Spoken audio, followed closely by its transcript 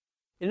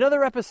In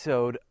another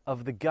episode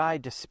of The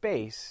Guide to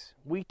Space,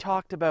 we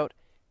talked about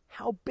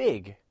how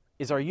big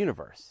is our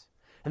universe.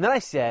 And then I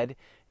said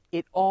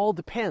it all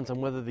depends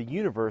on whether the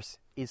universe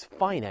is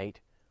finite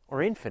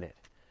or infinite.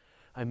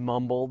 I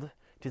mumbled,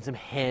 did some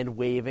hand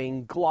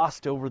waving,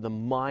 glossed over the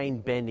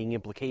mind-bending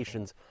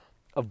implications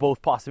of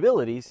both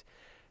possibilities,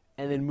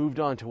 and then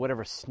moved on to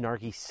whatever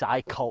snarky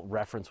sci-cult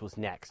reference was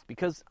next,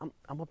 because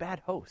I'm a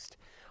bad host.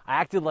 I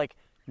acted like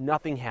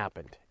nothing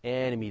happened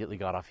and immediately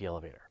got off the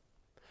elevator.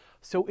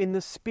 So in the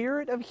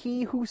spirit of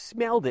he who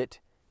smelled it,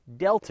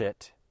 dealt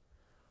it,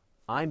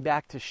 I'm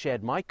back to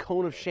shed my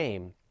cone of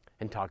shame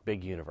and talk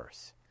big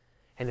universe.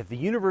 And if the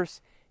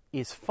universe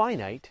is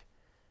finite,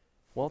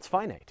 well, it's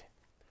finite.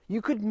 You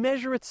could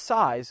measure its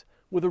size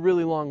with a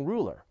really long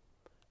ruler.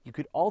 You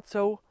could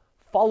also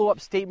follow up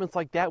statements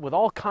like that with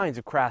all kinds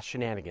of crass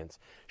shenanigans.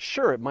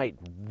 Sure, it might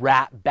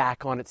wrap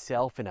back on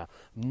itself in a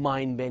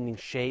mind-bending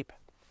shape,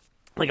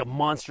 like a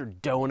monster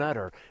donut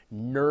or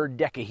nerd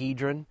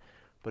decahedron.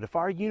 But if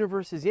our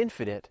universe is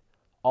infinite,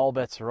 all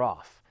bets are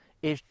off.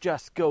 It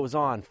just goes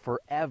on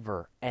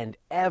forever and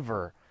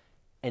ever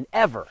and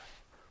ever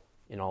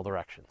in all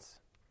directions.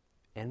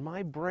 And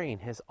my brain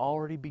has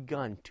already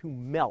begun to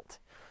melt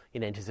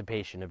in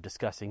anticipation of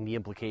discussing the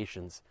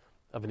implications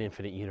of an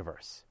infinite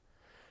universe.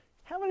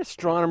 Haven't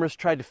astronomers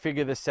tried to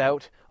figure this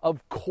out?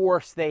 Of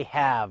course they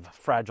have,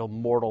 fragile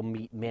mortal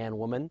meat man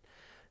woman.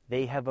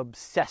 They have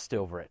obsessed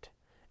over it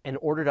and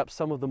ordered up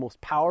some of the most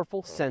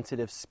powerful,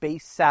 sensitive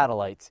space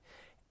satellites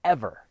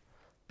ever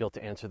built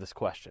to answer this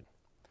question.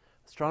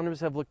 Astronomers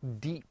have looked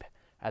deep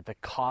at the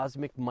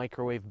cosmic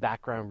microwave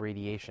background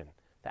radiation,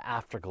 the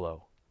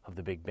afterglow of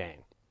the Big Bang.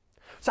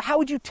 So how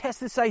would you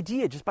test this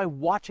idea just by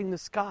watching the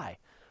sky?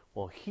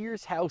 Well,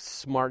 here's how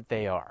smart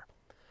they are.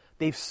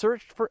 They've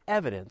searched for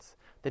evidence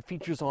that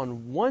features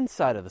on one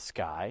side of the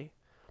sky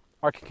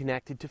are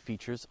connected to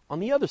features on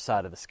the other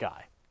side of the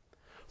sky.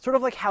 Sort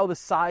of like how the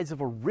sides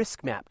of a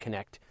risk map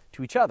connect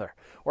to each other,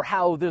 or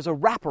how there's a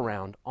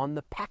wraparound on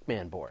the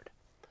Pac-Man board.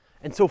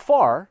 And so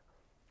far,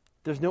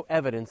 there's no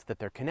evidence that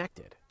they're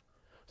connected.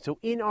 So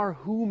in our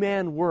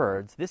Who-Man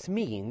words, this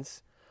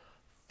means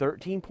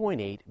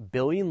 13.8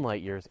 billion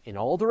light years in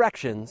all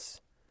directions,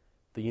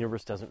 the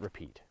universe doesn't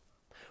repeat.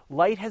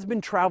 Light has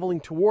been traveling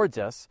towards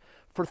us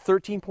for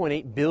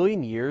 13.8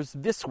 billion years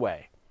this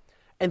way,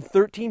 and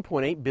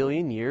 13.8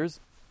 billion years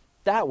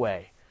that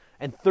way,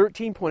 and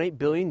 13.8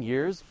 billion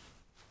years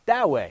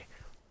that way.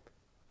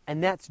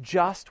 And that's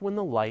just when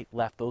the light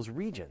left those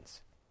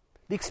regions.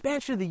 The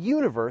expansion of the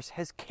universe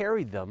has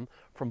carried them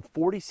from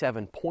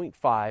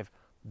 47.5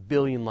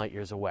 billion light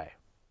years away.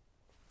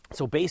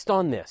 So based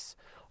on this,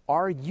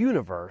 our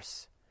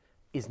universe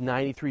is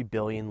 93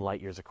 billion light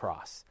years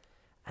across.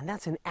 And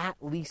that's an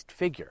at-least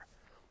figure.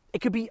 It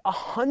could be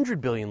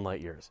 100 billion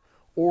light years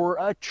or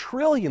 1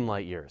 trillion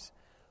light years.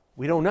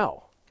 We don't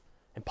know.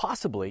 And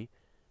possibly,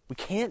 we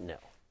can't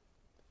know.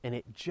 And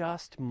it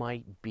just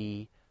might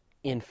be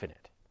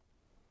infinite.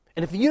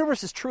 And if the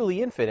universe is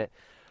truly infinite,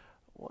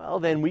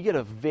 well, then we get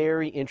a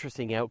very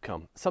interesting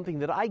outcome, something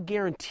that I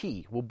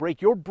guarantee will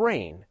break your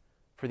brain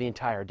for the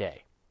entire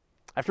day.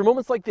 After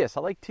moments like this,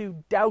 I like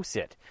to douse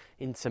it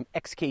in some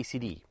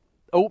XKCD,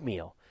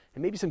 oatmeal,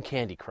 and maybe some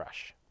Candy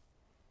Crush.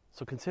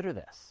 So consider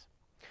this.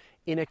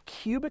 In a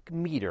cubic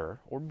meter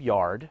or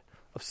yard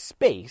of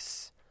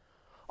space,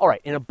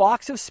 in a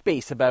box of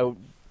space about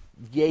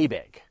yay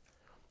big,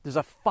 there's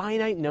a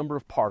finite number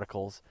of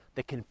particles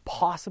that can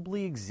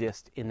possibly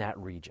exist in that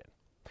region.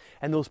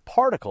 And those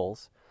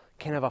particles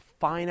can have a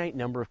finite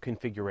number of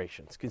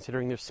configurations,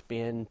 considering their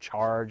spin,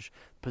 charge,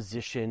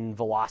 position,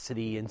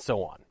 velocity, and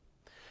so on.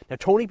 Now,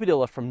 Tony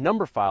Padilla from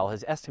Numberphile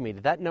has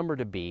estimated that number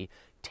to be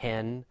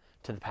 10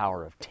 to the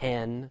power of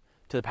 10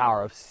 to the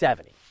power of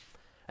 70.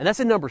 And that's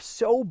a number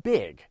so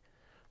big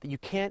that you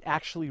can't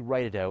actually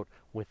write it out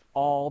with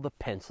all the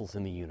pencils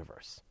in the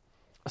universe.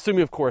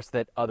 Assuming, of course,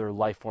 that other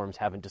life forms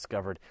haven't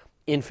discovered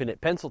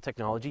infinite pencil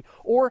technology,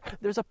 or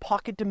there's a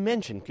pocket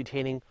dimension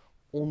containing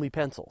only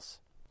pencils.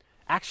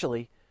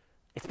 Actually,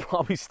 it's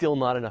probably still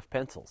not enough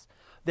pencils.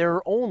 There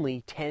are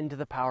only 10 to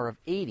the power of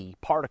 80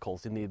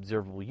 particles in the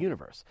observable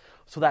universe.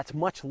 So that's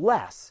much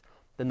less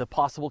than the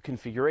possible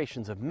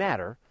configurations of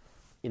matter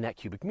in that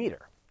cubic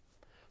meter.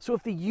 So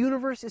if the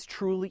universe is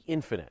truly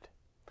infinite,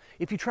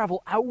 if you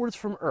travel outwards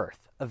from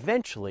Earth,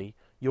 eventually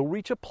you'll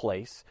reach a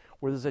place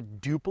where there's a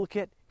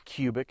duplicate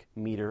cubic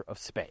meter of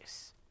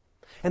space.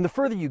 And the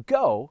further you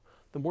go,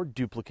 the more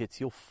duplicates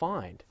you'll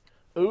find.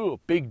 Ooh,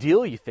 big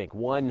deal, you think.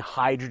 One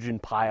hydrogen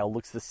pile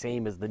looks the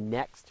same as the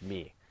next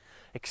me.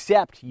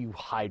 Except, you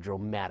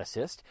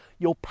hydromaticist,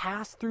 you'll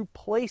pass through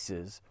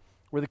places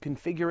where the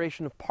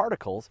configuration of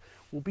particles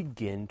will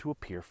begin to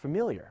appear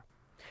familiar.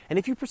 And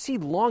if you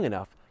proceed long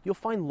enough, you'll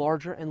find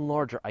larger and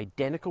larger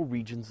identical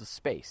regions of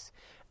space.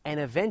 And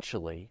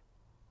eventually,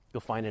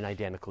 you'll find an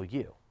identical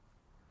you.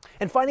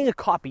 And finding a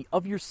copy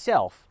of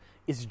yourself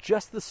is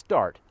just the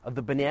start of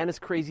the bananas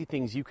crazy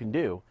things you can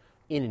do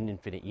in an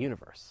infinite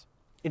universe.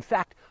 In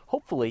fact,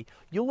 hopefully,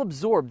 you'll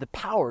absorb the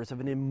powers of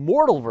an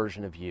immortal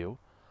version of you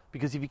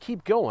Because if you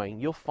keep going,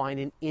 you'll find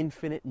an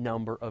infinite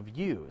number of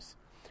U's.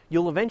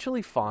 You'll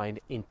eventually find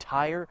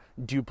entire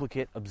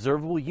duplicate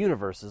observable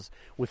universes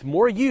with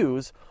more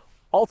U's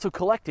also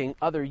collecting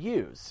other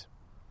U's.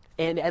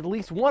 And at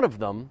least one of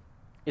them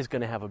is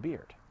going to have a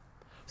beard.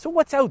 So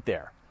what's out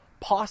there?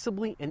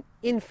 Possibly an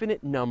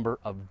infinite number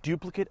of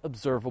duplicate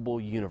observable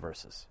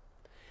universes.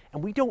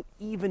 And we don't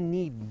even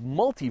need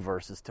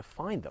multiverses to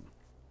find them.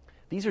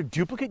 These are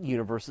duplicate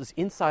universes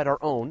inside our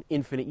own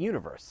infinite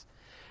universe.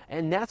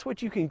 And that's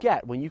what you can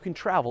get when you can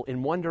travel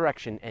in one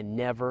direction and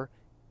never,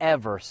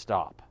 ever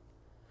stop.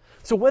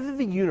 So whether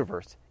the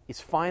universe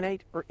is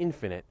finite or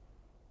infinite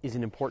is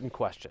an important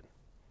question.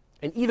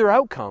 And either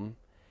outcome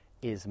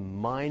is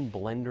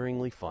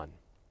mind-blenderingly fun.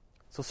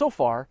 So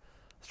far,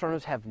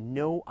 astronomers have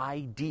no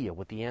idea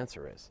what the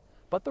answer is.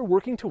 But they're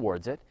working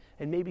towards it,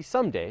 and maybe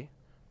someday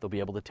they'll be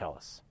able to tell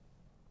us.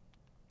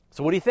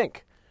 So what do you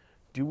think?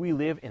 Do we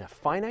live in a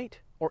finite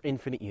or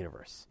infinite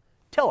universe?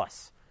 Tell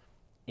us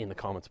in the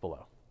comments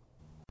below.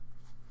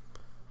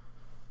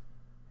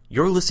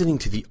 You're listening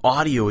to the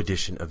audio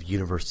edition of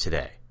Universe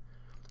Today.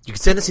 You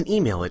can send us an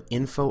email at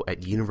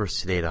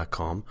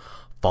info@universetoday.com,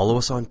 follow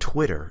us on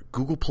Twitter,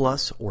 Google+,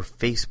 or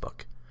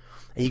Facebook.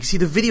 And you can see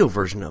the video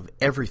version of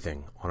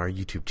everything on our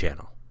YouTube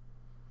channel.